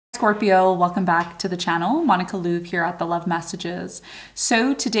Scorpio, welcome back to the channel. Monica Louvre here at the Love Messages.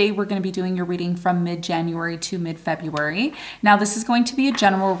 So today we're going to be doing your reading from mid-January to mid-February. Now this is going to be a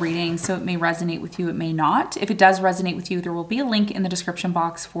general reading, so it may resonate with you, it may not. If it does resonate with you, there will be a link in the description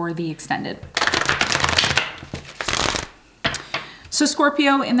box for the extended. So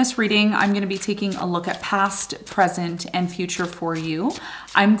Scorpio, in this reading, I'm going to be taking a look at past, present, and future for you.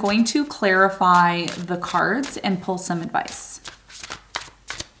 I'm going to clarify the cards and pull some advice.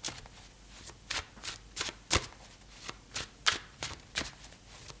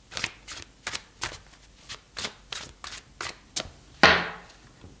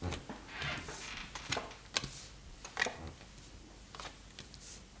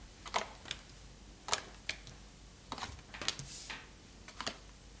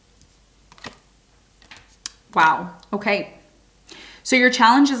 Wow. Okay. So your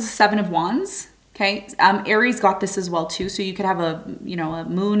challenge is a 7 of Wands. Okay. Aries got this as well too. So you could have a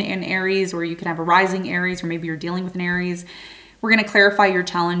moon in Aries, or you could have a rising Aries, or maybe you're dealing with an Aries. We're going to clarify your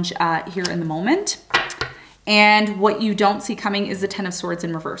challenge here in the moment. And what you don't see coming is the 10 of Swords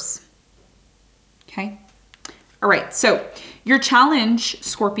in reverse. Okay. All right. So your challenge,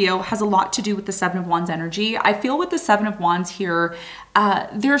 Scorpio, has a lot to do with the 7 of Wands energy. I feel with the 7 of Wands here,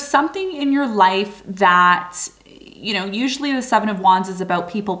 there's something in your life that, usually the 7 of Wands is about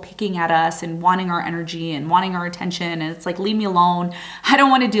people picking at us and wanting our energy and wanting our attention. And it's like, leave me alone. I don't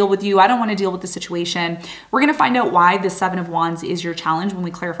want to deal with you. I don't want to deal with the situation. We're going to find out why the 7 of Wands is your challenge when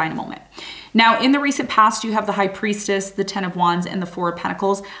we clarify in a moment. Now, in the recent past, you have the High Priestess, the 10 of Wands, and the 4 of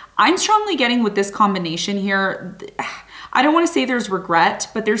Pentacles. I'm strongly getting with this combination here, I don't want to say there's regret,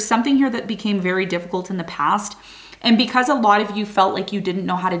 but there's something here that became very difficult in the past. And because a lot of you felt like you didn't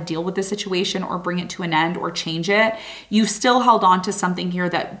know how to deal with the situation or bring it to an end or change it, you still held on to something here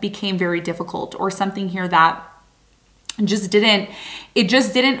that became very difficult, or something here that just didn't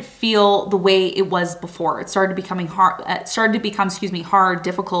feel the way it was before. It started becoming hard, hard,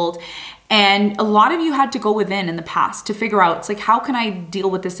 difficult. And a lot of you had to go within in the past to figure out, it's like, how can I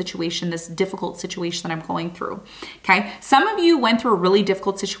deal with this situation, this difficult situation that I'm going through? Okay. Some of you went through a really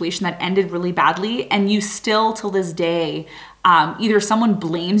difficult situation that ended really badly, and you still till this day, either someone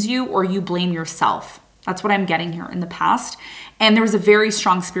blames you or you blame yourself. That's what I'm getting here in the past. And there was a very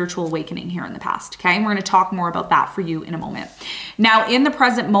strong spiritual awakening here in the past, okay? And we're gonna talk more about that for you in a moment. Now, in the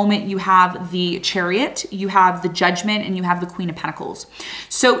present moment, you have the Chariot, you have the Judgment, and you have the Queen of Pentacles.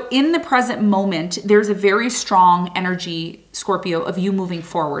 So in the present moment, there's a very strong energy, Scorpio, of you moving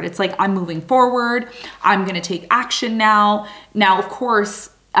forward. It's like, I'm moving forward, I'm gonna take action now. Now, of course,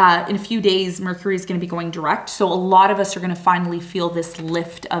 in a few days, Mercury is going to be going direct. So a lot of us are going to finally feel this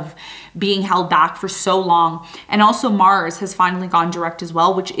lift of being held back for so long. And also Mars has finally gone direct as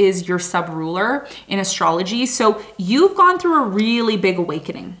well, which is your sub-ruler in astrology. So you've gone through a really big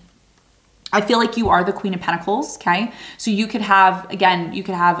awakening. I feel like you are the Queen of Pentacles, okay? So you could have, again, you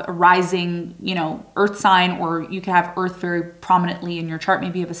could have a rising, earth sign, or you could have earth very prominently in your chart.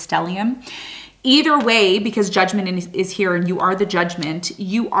 Maybe you have a stellium. Either way, because Judgment is here and you are the Judgment,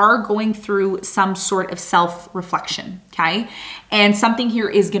 you are going through some sort of self-reflection, okay? And something here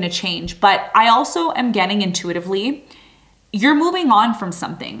is going to change. But I also am getting intuitively, you're moving on from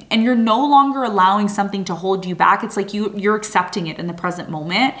something and you're no longer allowing something to hold you back. It's like you're accepting it in the present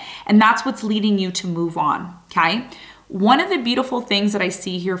moment, and that's what's leading you to move on, okay? One of the beautiful things that I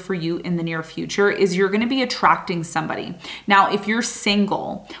see here for you in the near future is you're going to be attracting somebody. Now, if you're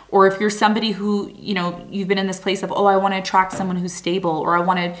single, or if you're somebody who, you've been in this place of, oh, I want to attract someone who's stable, or I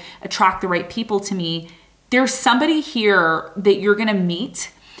want to attract the right people to me, there's somebody here that you're going to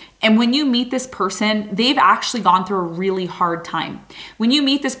meet. And when you meet this person, they've actually gone through a really hard time. When you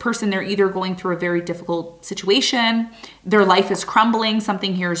meet this person, they're either going through a very difficult situation, their life is crumbling,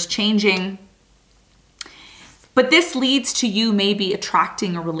 something here is changing. But this leads to you maybe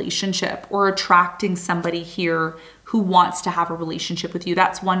attracting a relationship, or attracting somebody here who wants to have a relationship with you.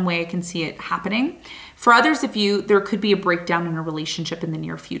 That's one way I can see it happening. For others of you, there could be a breakdown in a relationship in the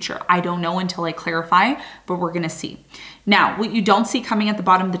near future. I don't know until I clarify, but we're gonna see. Now, what you don't see coming at the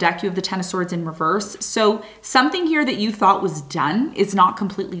bottom of the deck, you have the 10 of Swords in reverse. So something here that you thought was done is not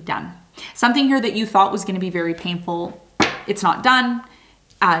completely done. Something here that you thought was gonna be very painful, it's not done,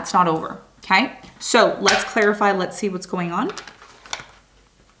 it's not over. Okay, so let's clarify. Let's see what's going on.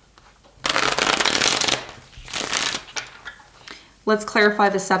 Let's clarify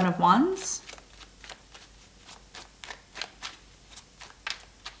the 7 of Wands.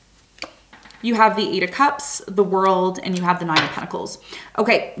 You have the 8 of Cups, the World, and you have the 9 of Pentacles.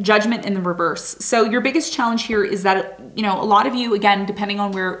 Okay, Judgment in the reverse. So your biggest challenge here is that, a lot of you, again, depending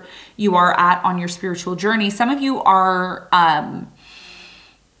on where you are at on your spiritual journey, some of you are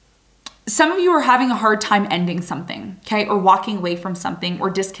Some of you are having a hard time ending something, okay, or walking away from something or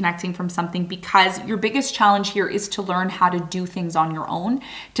disconnecting from something, because your biggest challenge here is to learn how to do things on your own,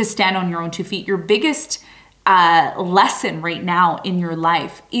 to stand on your own 2 feet. Your biggest lesson right now in your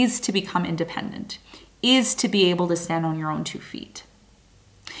life is to become independent, is to be able to stand on your own 2 feet.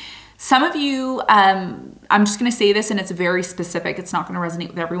 Some of you, I'm just going to say this and it's very specific. It's not going to resonate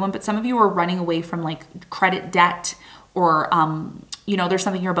with everyone, but some of you are running away from like credit debt, or, you know, there's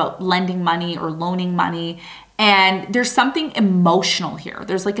something here about lending money or loaning money. And there's something emotional here.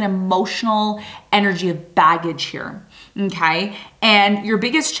 There's like an emotional energy of baggage here. Okay. And your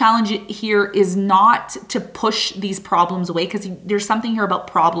biggest challenge here is not to push these problems away, because there's something here about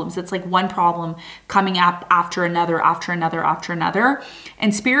problems. It's like one problem coming up after another, after another, after another.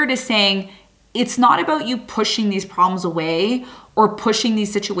 And Spirit is saying, it's not about you pushing these problems away or pushing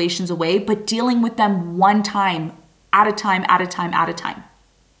these situations away, but dealing with them one time at a time, at a time, at a time.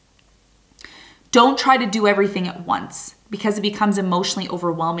 Don't try to do everything at once, because it becomes emotionally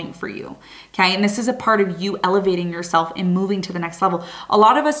overwhelming for you, okay? And this is a part of you elevating yourself and moving to the next level. A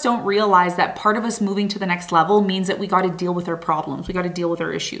lot of us don't realize that part of us moving to the next level means that we got to deal with our problems. We got to deal with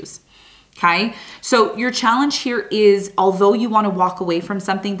our issues, okay? So your challenge here is, although you want to walk away from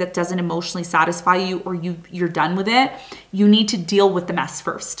something that doesn't emotionally satisfy you, or you're done with it, you need to deal with the mess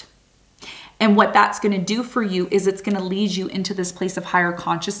first. And what that's going to do for you is it's going to lead you into this place of higher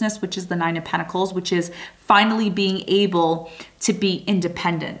consciousness, which is the 9 of Pentacles, which is finally being able to be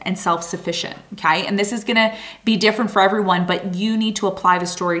independent and self-sufficient, okay? And this is going to be different for everyone, but you need to apply the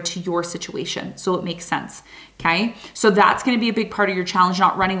story to your situation so it makes sense, okay? So that's going to be a big part of your challenge,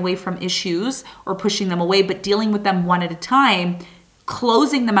 not running away from issues or pushing them away, but dealing with them one at a time,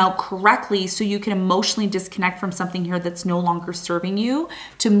 closing them out correctly so you can emotionally disconnect from something here that's no longer serving you,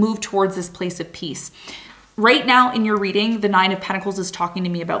 to move towards this place of peace. Right now in your reading, the 9 of Pentacles is talking to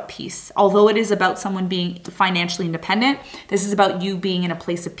me about peace. Although it is about someone being financially independent, this is about you being in a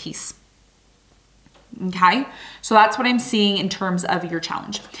place of peace. Okay, so that's what I'm seeing in terms of your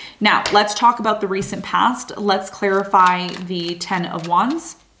challenge. Now, let's talk about the recent past. Let's clarify the 10 of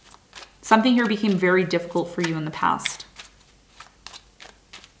Wands. Something here became very difficult for you in the past.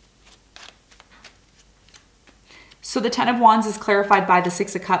 So the 10 of Wands is clarified by the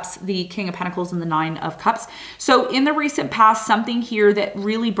 6 of Cups, the King of Pentacles, and the 9 of Cups. So in the recent past, something here that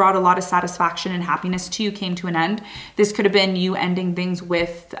really brought a lot of satisfaction and happiness to you came to an end. This could have been you ending things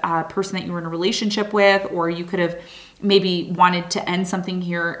with a person that you were in a relationship with, or you could have maybe wanted to end something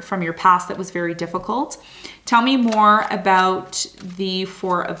here from your past that was very difficult. Tell me more about the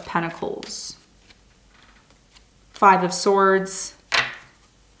 4 of Pentacles, 5 of Swords,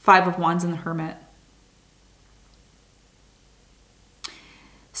 5 of Wands, and the Hermit.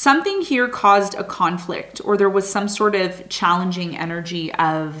 Something here caused a conflict, or there was some sort of challenging energy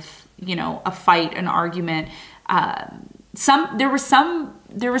of, you know, a fight, an argument. There was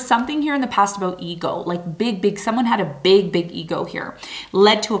something here in the past about ego, like big, someone had a big ego here,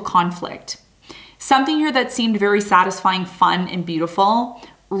 led to a conflict. Something here that seemed very satisfying, fun, and beautiful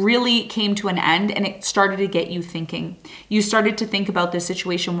really came to an end, and it started to get you thinking. You started to think about this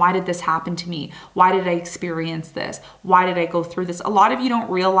situation. Why did this happen to me? Why did I experience this? Why did I go through this? A lot of you don't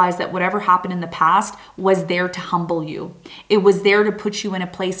realize that whatever happened in the past was there to humble you. It was there to put you in a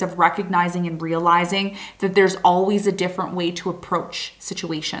place of recognizing and realizing that there's always a different way to approach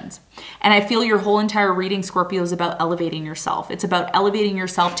situations. And I feel your whole entire reading, Scorpio, is about elevating yourself. It's about elevating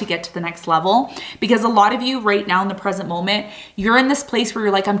yourself to get to the next level, because a lot of you right now in the present moment, you're in this place where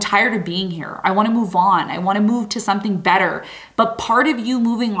you're like, I'm tired of being here. I want to move on. I want to move to something better. But part of you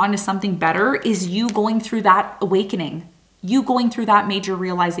moving on to something better is you going through that awakening, you going through that major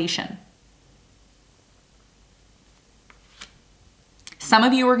realization. Some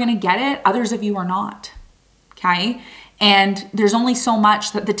of you are going to get it. Others of you are not. Okay. And there's only so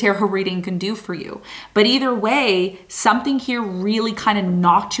much that the tarot reading can do for you. But either way, something here really kind of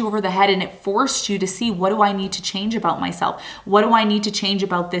knocked you over the head, and it forced you to see, what do I need to change about myself? What do I need to change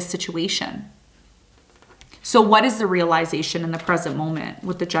about this situation? So what is the realization in the present moment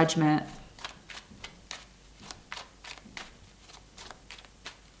with the Judgment?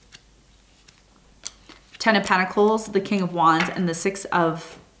 Ten of Pentacles, the King of Wands, and the 6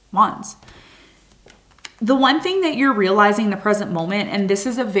 of Wands. The one thing that you're realizing in the present moment, and this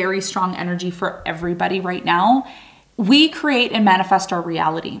is a very strong energy for everybody right now, we create and manifest our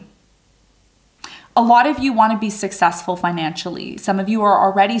reality. A lot of you want to be successful financially. Some of you are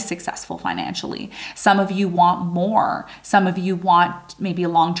already successful financially. Some of you want more. Some of you want maybe a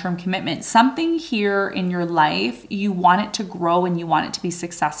long-term commitment. Something here in your life, you want it to grow and you want it to be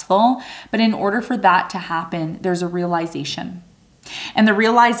successful. But in order for that to happen, there's a realization. And the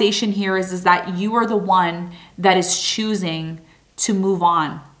realization here is that you are the one that is choosing to move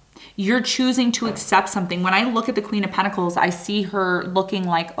on. You're choosing to accept something. When I look at the Queen of Pentacles, I see her looking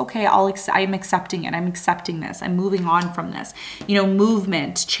like, okay, I'm accepting it. I'm accepting this. I'm moving on from this. You know,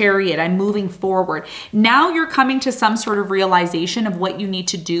 movement, Chariot, I'm moving forward. Now you're coming to some sort of realization of what you need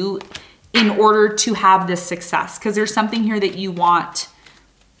to do in order to have this success. Because there's something here that you want.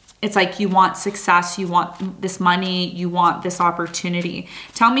 It's like you want success, you want this money, you want this opportunity.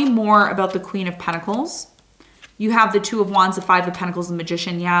 Tell me more about the Queen of Pentacles. You have the Two of Wands, the Five of Pentacles, the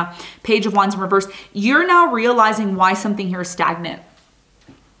Magician, yeah. Page of Wands in reverse. You're now realizing why something here is stagnant.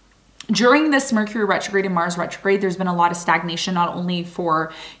 During this Mercury retrograde and Mars retrograde, there's been a lot of stagnation, not only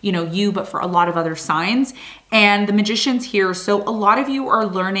for, you know, you, but for a lot of other signs. And the Magician's here. So a lot of you are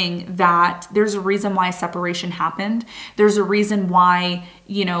learning that there's a reason why a separation happened. There's a reason why,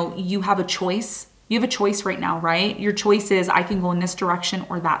 you know, you have a choice. You have a choice right now, right? Your choice is I can go in this direction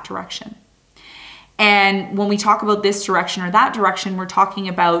or that direction. And when we talk about this direction or that direction, we're talking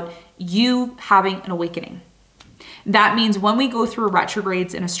about you having an awakening. That means when we go through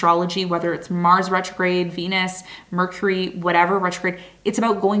retrogrades in astrology, whether it's Mars retrograde, Venus, Mercury, whatever retrograde, it's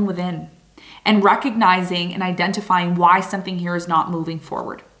about going within and recognizing and identifying why something here is not moving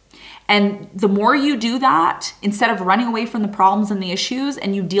forward. And the more you do that, instead of running away from the problems and the issues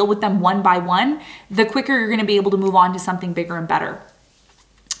and you deal with them one by one, the quicker you're going to be able to move on to something bigger and better.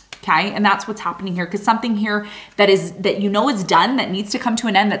 Okay, and that's what's happening here, because something here that you know is done, that needs to come to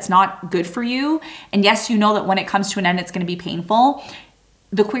an end, that's not good for you. And yes, you know that when it comes to an end, it's going to be painful.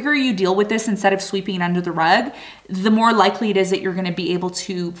 The quicker you deal with this instead of sweeping it under the rug, the more likely it is that you're going to be able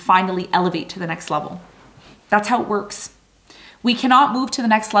to finally elevate to the next level. That's how it works. We cannot move to the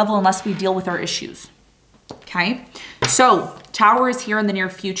next level unless we deal with our issues. Okay, so Tower is here in the near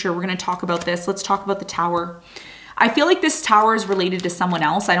future. We're going to talk about this. Let's talk about the Tower. I feel like this Tower is related to someone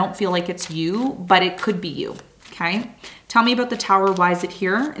else. I don't feel like it's you, but it could be you, okay? Tell me about the Tower. Why is it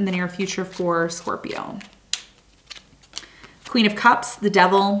here in the near future for Scorpio? Queen of Cups, the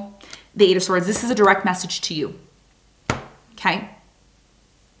Devil, the Eight of Swords. This is a direct message to you, okay?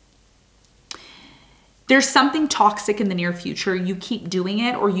 There's something toxic in the near future. You keep doing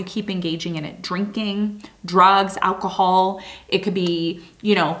it or you keep engaging in it. Drinking, drugs, alcohol. It could be,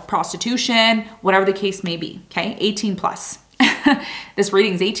 you know, prostitution, whatever the case may be, okay? 18 plus. This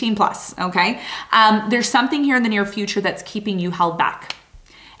reading is 18 plus, okay? There's something here in the near future that's keeping you held back.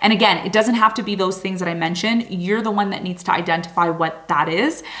 And again, it doesn't have to be those things that I mentioned. You're the one that needs to identify what that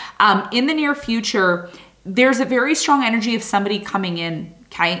is. In the near future, there's a very strong energy of somebody coming in.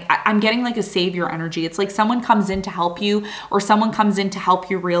 Okay, I'm getting like a savior energy. It's like someone comes in to help you, or someone comes in to help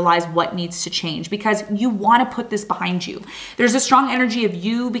you realize what needs to change, because you want to put this behind you. There's a strong energy of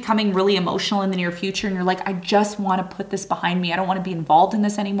you becoming really emotional in the near future, and you're like, I just want to put this behind me. I don't want to be involved in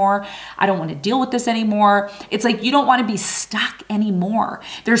this anymore. I don't want to deal with this anymore. It's like you don't want to be stuck anymore.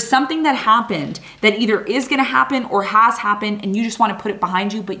 There's something that happened that either is going to happen or has happened, and you just want to put it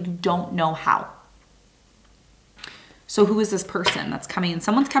behind you, but you don't know how. So who is this person that's coming in?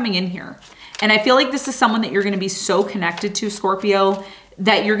 Someone's coming in here. And I feel like this is someone that you're going to be so connected to, Scorpio,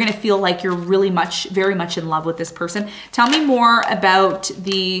 that you're going to feel like you're really very much in love with this person. Tell me more about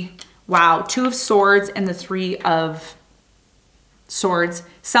the, wow, Two of Swords and the Three of Swords.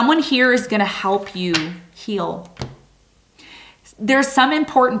 Someone here is going to help you heal. There's some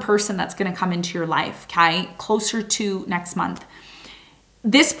important person that's going to come into your life, okay? Closer to next month.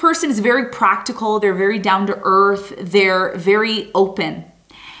 This person is very practical. They're very down to earth. They're very open.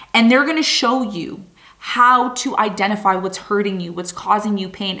 And they're going to show you how to identify what's hurting you, what's causing you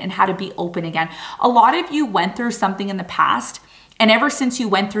pain, and how to be open again. A lot of you went through something in the past, and ever since you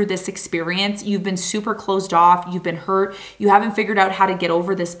went through this experience, you've been super closed off, you've been hurt, you haven't figured out how to get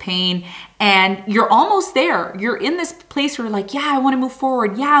over this pain, and you're almost there. You're in this place where you're like, yeah, I want to move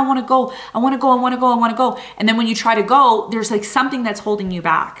forward. Yeah, I want to go. I want to go. I want to go. I want to go. And then when you try to go, there's like something that's holding you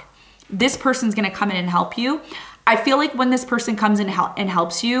back. This person's going to come in and help you. I feel like when this person comes in and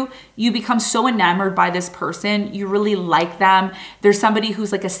helps you, you become so enamored by this person. You really like them. There's somebody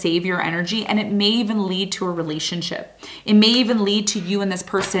who's like a savior energy, and it may even lead to a relationship. It may even lead to you and this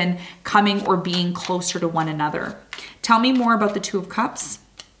person coming or being closer to one another. Tell me more about the Two of Cups,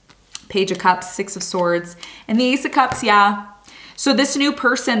 Page of Cups, Six of Swords, and the Ace of Cups, yeah. So this new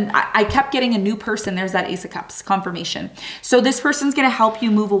person, I kept getting a new person. There's that Ace of Cups, confirmation. So this person's going to help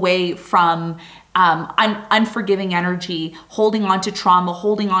you move away from unforgiving energy, holding on to trauma,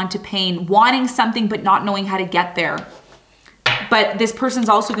 holding on to pain, wanting something but not knowing how to get there. But this person's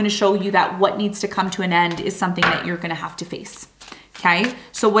also going to show you that what needs to come to an end is something that you're going to have to face. Okay?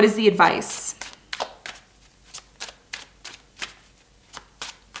 So what is the advice?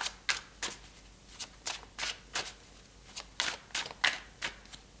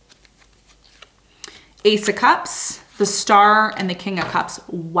 Ace of Cups, the Star, and the King of Cups.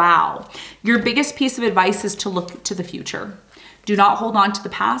 Wow. Your biggest piece of advice is to look to the future. Do not hold on to the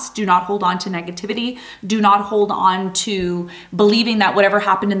past. Do not hold on to negativity. Do not hold on to believing that whatever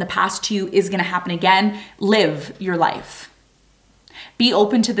happened in the past to you is going to happen again. Live your life. Be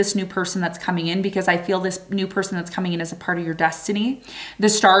open to this new person that's coming in, because I feel this new person that's coming in is a part of your destiny. The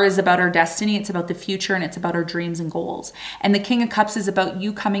Star is about our destiny. It's about the future, and it's about our dreams and goals. And the King of Cups is about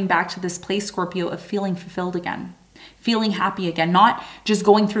you coming back to this place, Scorpio, of feeling fulfilled again, feeling happy again, not just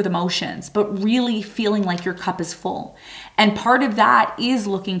going through the motions, but really feeling like your cup is full. And part of that is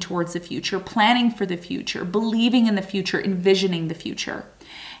looking towards the future, planning for the future, believing in the future, envisioning the future.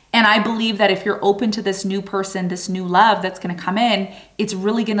 And I believe that if you're open to this new person, this new love that's going to come in, it's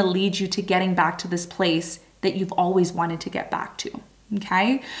really going to lead you to getting back to this place that you've always wanted to get back to.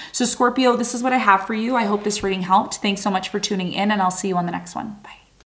 Okay? So Scorpio, this is what I have for you. I hope this reading helped. Thanks so much for tuning in, and I'll see you on the next one. Bye.